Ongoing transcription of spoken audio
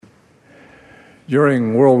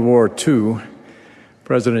During World War II,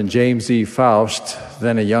 President James E. Faust,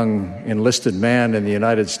 then a young enlisted man in the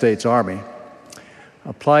United States Army,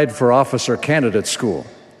 applied for officer candidate school.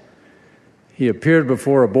 He appeared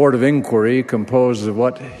before a board of inquiry composed of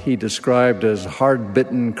what he described as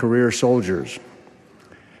hard-bitten career soldiers.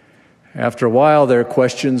 After a while, their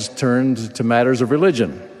questions turned to matters of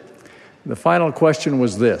religion. The final question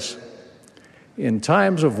was this: in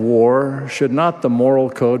times of war, should not the moral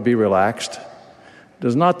code be relaxed?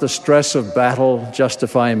 Does not the stress of battle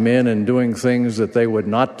justify men in doing things that they would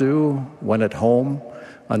not do when at home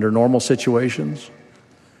under normal situations?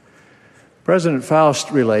 President Faust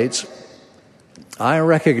relates, I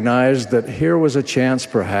recognized that here was a chance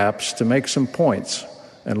perhaps to make some points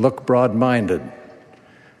and look broad-minded.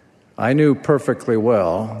 I knew perfectly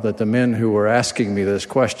well that the men who were asking me this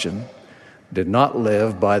question did not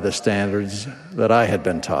live by the standards that I had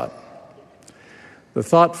been taught. The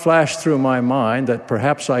thought flashed through my mind that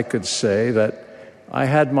perhaps I could say that I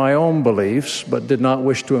had my own beliefs but did not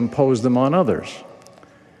wish to impose them on others.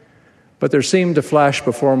 But there seemed to flash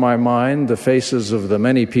before my mind the faces of the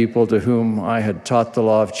many people to whom I had taught the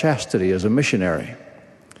law of chastity as a missionary.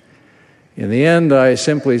 In the end, I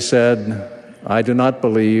simply said, I do not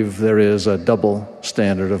believe there is a double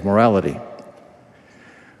standard of morality.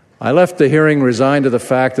 I left the hearing resigned to the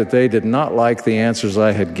fact that they did not like the answers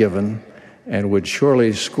I had given and would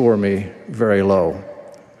surely score me very low.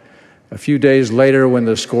 A few days later, when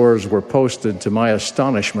the scores were posted, to my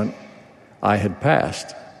astonishment, I had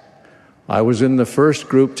passed. I was in the first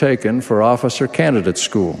group taken for officer candidate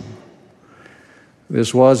school.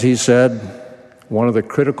 This was, he said, one of the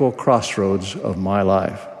critical crossroads of my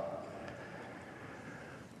life.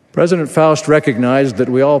 President Faust recognized that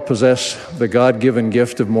we all possess the God-given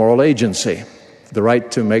gift of moral agency, the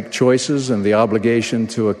right to make choices and the obligation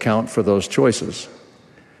to account for those choices.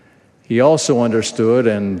 He also understood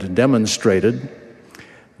and demonstrated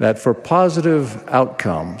that for positive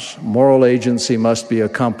outcomes, moral agency must be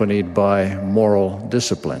accompanied by moral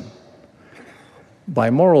discipline. By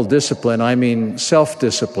moral discipline, I mean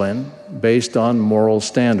self-discipline based on moral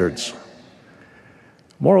standards.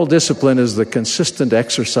 Moral discipline is the consistent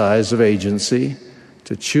exercise of agency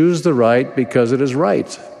to choose the right because it is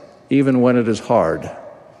right, even when it is hard.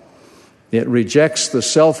 It rejects the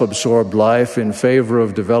self-absorbed life in favor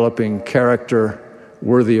of developing character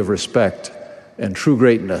worthy of respect and true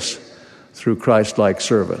greatness through Christ-like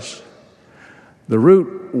service. The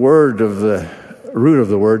root of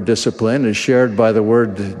the word discipline is shared by the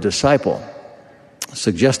word disciple,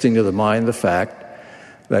 suggesting to the mind the fact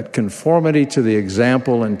that conformity to the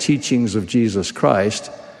example and teachings of Jesus Christ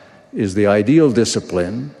is the ideal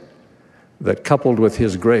discipline that, coupled with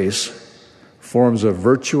His grace, forms a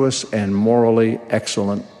virtuous and morally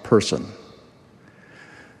excellent person.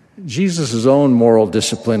 Jesus' own moral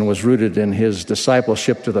discipline was rooted in His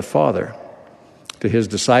discipleship to the Father. To His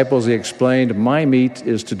disciples, He explained, "My meat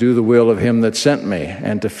is to do the will of Him that sent me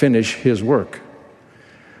and to finish His work."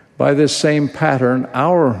 By this same pattern,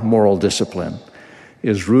 our moral discipline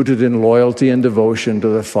is rooted in loyalty and devotion to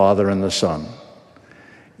the Father and the Son.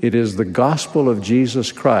 It is the gospel of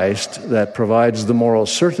Jesus Christ that provides the moral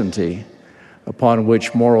certainty upon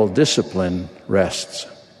which moral discipline rests.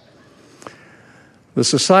 The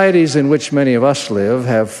societies in which many of us live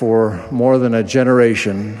have for more than a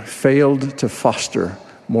generation failed to foster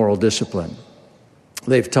moral discipline.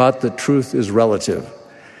 They've taught that truth is relative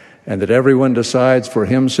and that everyone decides for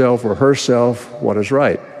himself or herself what is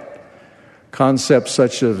right. Concepts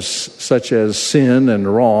such as sin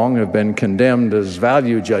and wrong have been condemned as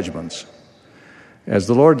value judgments. As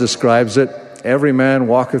the Lord describes it, every man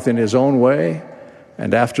walketh in his own way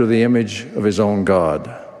and after the image of his own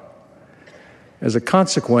God. As a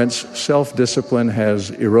consequence, self-discipline has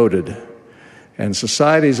eroded, and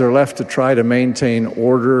societies are left to try to maintain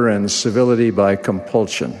order and civility by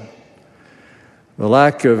compulsion. The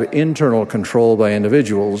lack of internal control by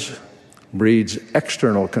individuals breeds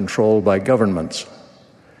external control by governments.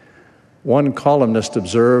 One columnist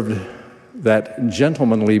observed that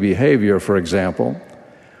gentlemanly behavior, for example,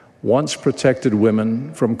 once protected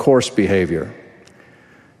women from coarse behavior.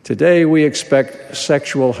 Today, we expect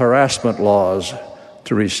sexual harassment laws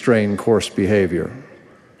to restrain coarse behavior.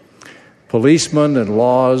 Policemen and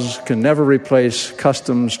laws can never replace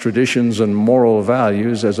customs, traditions, and moral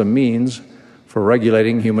values as a means for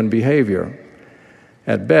regulating human behavior.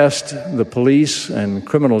 At best, the police and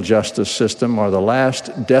criminal justice system are the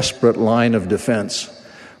last desperate line of defense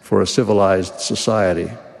for a civilized society.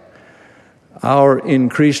 Our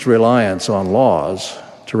increased reliance on laws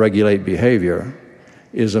to regulate behavior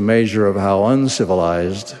is a measure of how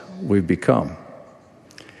uncivilized we've become.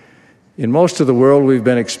 In most of the world, we've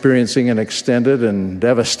been experiencing an extended and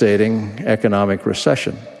devastating economic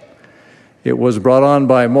recession. It was brought on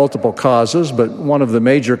by multiple causes, but one of the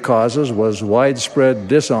major causes was widespread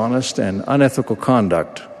dishonest and unethical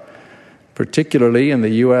conduct, particularly in the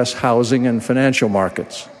U.S. housing and financial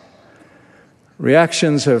markets.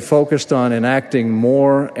 Reactions have focused on enacting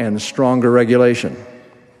more and stronger regulation.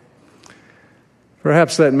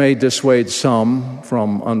 Perhaps that may dissuade some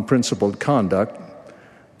from unprincipled conduct,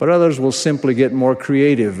 but others will simply get more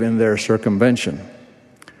creative in their circumvention.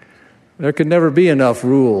 There could never be enough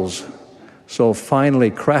rules so finely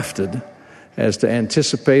crafted as to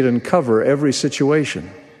anticipate and cover every situation.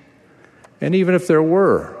 And even if there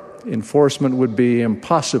were, enforcement would be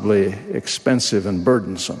impossibly expensive and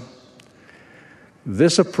burdensome.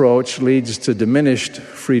 This approach leads to diminished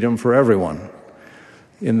freedom for everyone.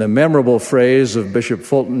 In the memorable phrase of Bishop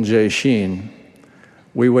Fulton J. Sheen,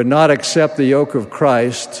 "We would not accept the yoke of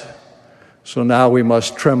Christ, so now we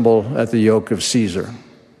must tremble at the yoke of Caesar."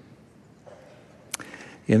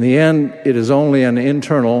 In the end, it is only an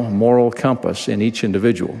internal moral compass in each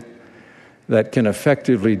individual that can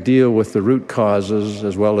effectively deal with the root causes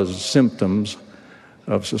as well as symptoms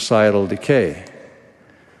of societal decay.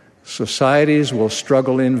 Societies will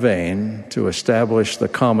struggle in vain to establish the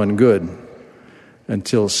common good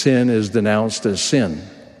until sin is denounced as sin,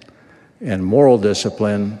 and moral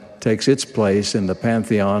discipline takes its place in the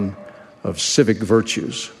pantheon of civic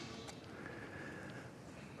virtues.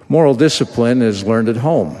 Moral discipline is learned at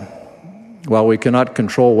home. While we cannot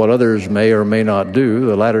control what others may or may not do,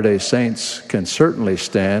 the Latter-day Saints can certainly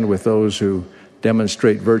stand with those who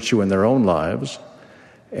demonstrate virtue in their own lives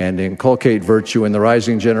and inculcate virtue in the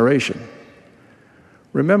rising generation.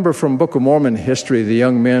 Remember from Book of Mormon history the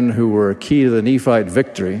young men who were key to the Nephite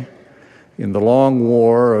victory in the long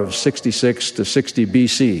war of 66 to 60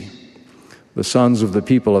 BC, the sons of the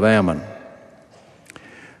people of Ammon.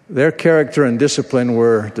 Their character and discipline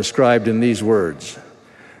were described in these words: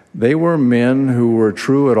 "They were men who were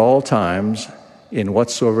true at all times in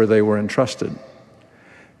whatsoever they were entrusted.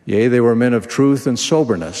 Yea, they were men of truth and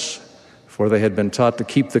soberness, for they had been taught to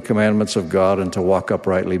keep the commandments of God and to walk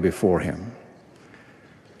uprightly before Him.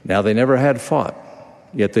 Now they never had fought,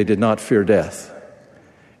 yet they did not fear death.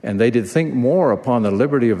 And they did think more upon the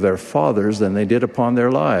liberty of their fathers than they did upon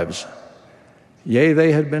their lives. Yea,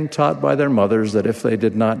 they had been taught by their mothers that if they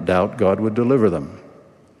did not doubt, God would deliver them.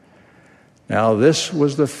 Now this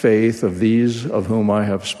was the faith of these of whom I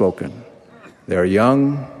have spoken. They are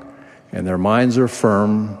young, and their minds are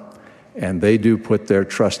firm, and they do put their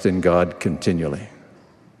trust in God continually."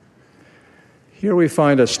 Here we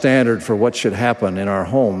find a standard for what should happen in our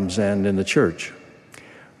homes and in the church.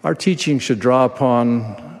 Our teaching should draw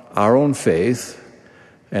upon our own faith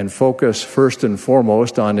and focus first and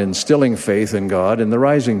foremost on instilling faith in God in the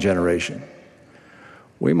rising generation.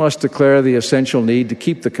 We must declare the essential need to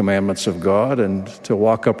keep the commandments of God and to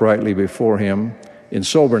walk uprightly before Him in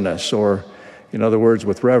soberness, or, in other words,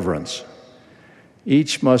 with reverence.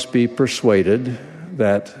 Each must be persuaded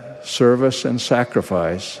that service and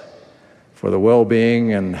sacrifice for the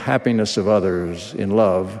well-being and happiness of others in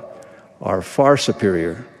love are far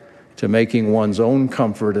superior to making one's own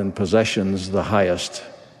comfort and possessions the highest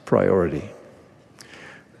priority.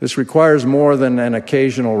 This requires more than an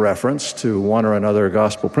occasional reference to one or another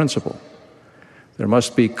gospel principle. There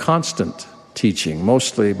must be constant teaching,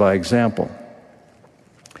 mostly by example.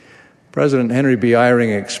 President Henry B. Eyring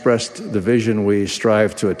expressed the vision we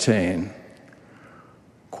strive to attain.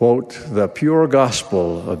 Quote, "The pure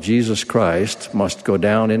gospel of Jesus Christ must go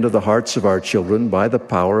down into the hearts of our children by the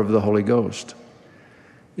power of the Holy Ghost.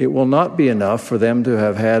 It will not be enough for them to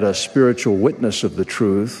have had a spiritual witness of the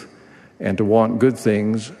truth and to want good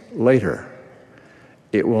things later.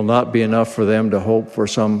 It will not be enough for them to hope for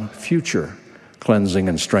some future cleansing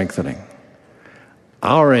and strengthening.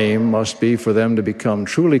 Our aim must be for them to become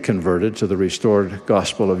truly converted to the restored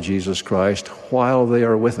gospel of Jesus Christ while they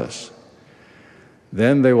are with us.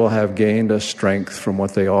 Then they will have gained a strength from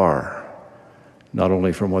what they are, not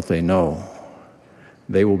only from what they know.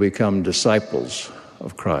 They will become disciples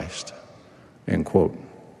of Christ." End quote.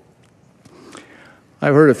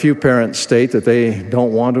 I've heard a few parents state that they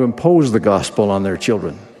don't want to impose the gospel on their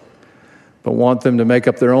children, but want them to make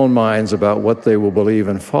up their own minds about what they will believe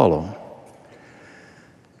and follow.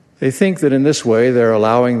 They think that in this way they're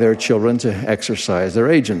allowing their children to exercise their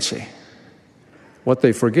agency. What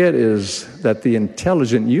they forget is that the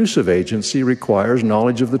intelligent use of agency requires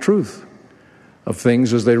knowledge of the truth, of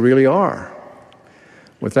things as they really are.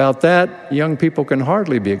 Without that, young people can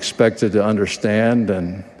hardly be expected to understand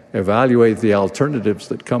and evaluate the alternatives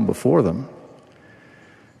that come before them.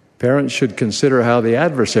 Parents should consider how the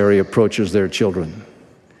adversary approaches their children.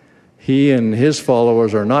 He and his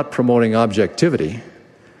followers are not promoting objectivity,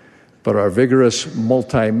 but are vigorous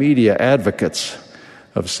multimedia advocates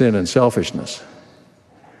of sin and selfishness.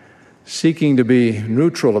 Seeking to be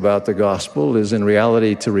neutral about the gospel is in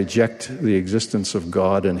reality to reject the existence of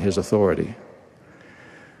God and his authority.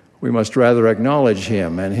 We must rather acknowledge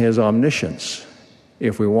him and his omniscience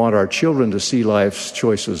if we want our children to see life's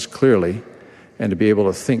choices clearly and to be able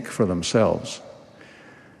to think for themselves.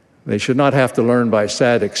 They should not have to learn by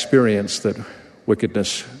sad experience that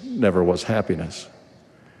wickedness never was happiness.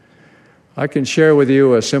 I can share with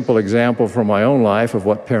you a simple example from my own life of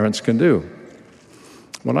what parents can do.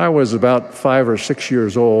 When I was about 5 or 6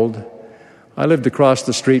 years old, I lived across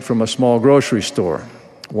the street from a small grocery store.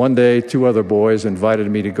 One day, 2 other boys invited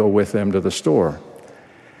me to go with them to the store.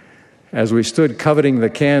 As we stood coveting the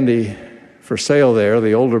candy for sale there,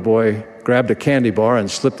 the older boy grabbed a candy bar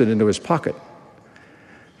and slipped it into his pocket.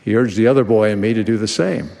 He urged the other boy and me to do the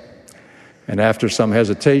same. And after some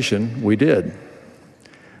hesitation, we did.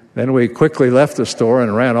 Then we quickly left the store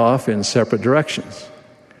and ran off in separate directions.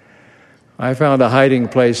 I found a hiding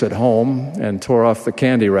place at home and tore off the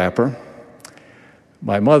candy wrapper.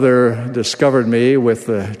 My mother discovered me with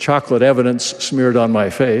the chocolate evidence smeared on my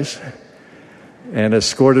face and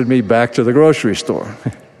escorted me back to the grocery store.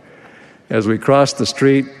 As we crossed the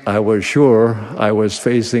street, I was sure I was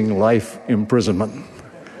facing life imprisonment.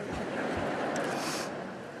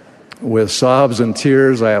 With sobs and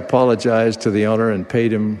tears, I apologized to the owner and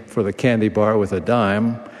paid him for the candy bar with a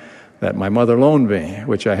dime that my mother loaned me,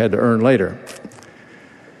 which I had to earn later.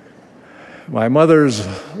 My mother's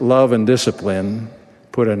love and discipline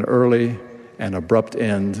put an early and abrupt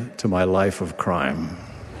end to my life of crime.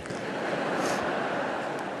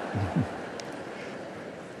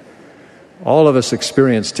 All of us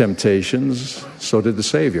experienced temptations, so did the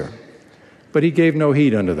Savior, but he gave no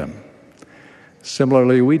heed unto them.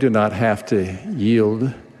 Similarly, we do not have to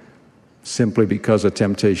yield simply because a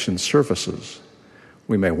temptation surfaces.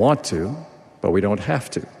 We may want to, but we don't have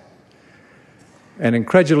to. An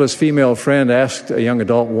incredulous female friend asked a young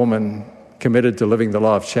adult woman committed to living the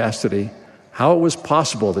law of chastity how it was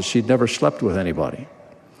possible that she'd never slept with anybody.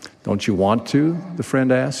 "Don't you want to?" the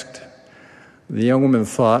friend asked. The young woman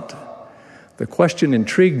thought, "The question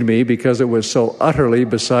intrigued me because it was so utterly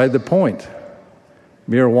beside the point.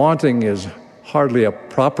 Mere wanting is hardly a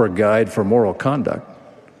proper guide for moral conduct."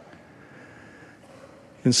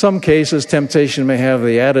 In some cases, temptation may have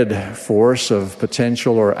the added force of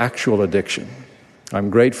potential or actual addiction.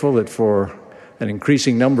 I'm grateful that for an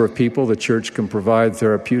increasing number of people, the church can provide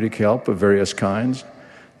therapeutic help of various kinds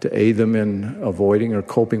to aid them in avoiding or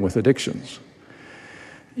coping with addictions.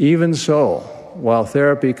 Even so, while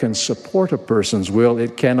therapy can support a person's will,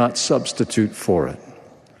 it cannot substitute for it.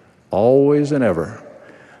 Always and ever,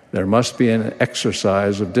 there must be an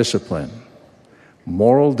exercise of discipline,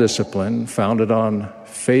 moral discipline founded on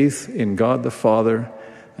faith in God the Father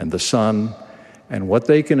and the Son and what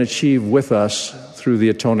they can achieve with us through the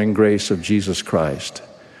atoning grace of Jesus Christ.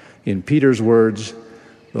 In Peter's words,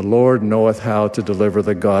 "The Lord knoweth how to deliver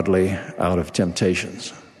the godly out of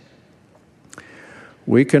temptations."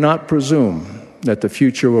 We cannot presume that the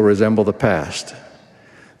future will resemble the past,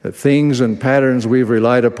 that things and patterns we've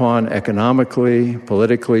relied upon economically,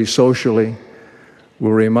 politically, socially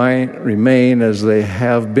will remain as they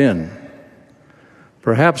have been.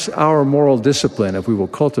 Perhaps our moral discipline, if we will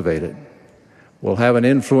cultivate it, will have an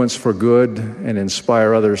influence for good and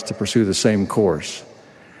inspire others to pursue the same course,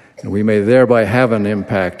 and we may thereby have an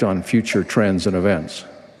impact on future trends and events.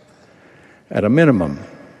 At a minimum,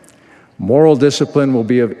 moral discipline will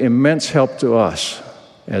be of immense help to us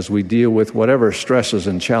as we deal with whatever stresses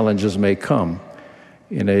and challenges may come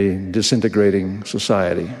in a disintegrating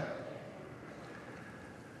society.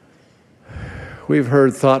 We've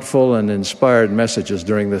heard thoughtful and inspired messages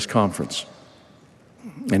during this conference.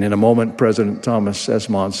 And in a moment, President Thomas S.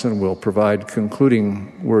 Monson will provide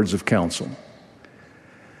concluding words of counsel.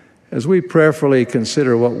 As we prayerfully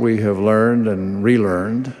consider what we have learned and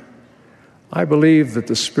relearned, I believe that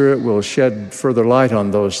the Spirit will shed further light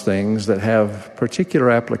on those things that have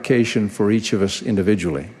particular application for each of us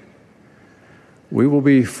individually. We will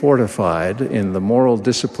be fortified in the moral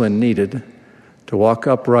discipline needed to walk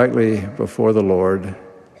uprightly before the Lord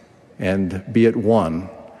and be at one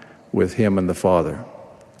with Him and the Father.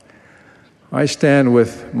 I stand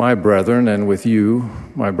with my brethren and with you,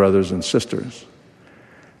 my brothers and sisters,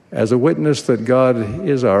 as a witness that God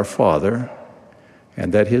is our Father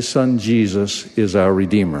and that His Son Jesus is our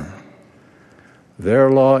Redeemer. Their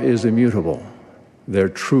law is immutable, their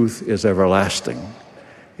truth is everlasting,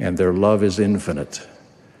 and their love is infinite.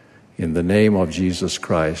 In the name of Jesus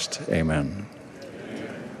Christ, amen.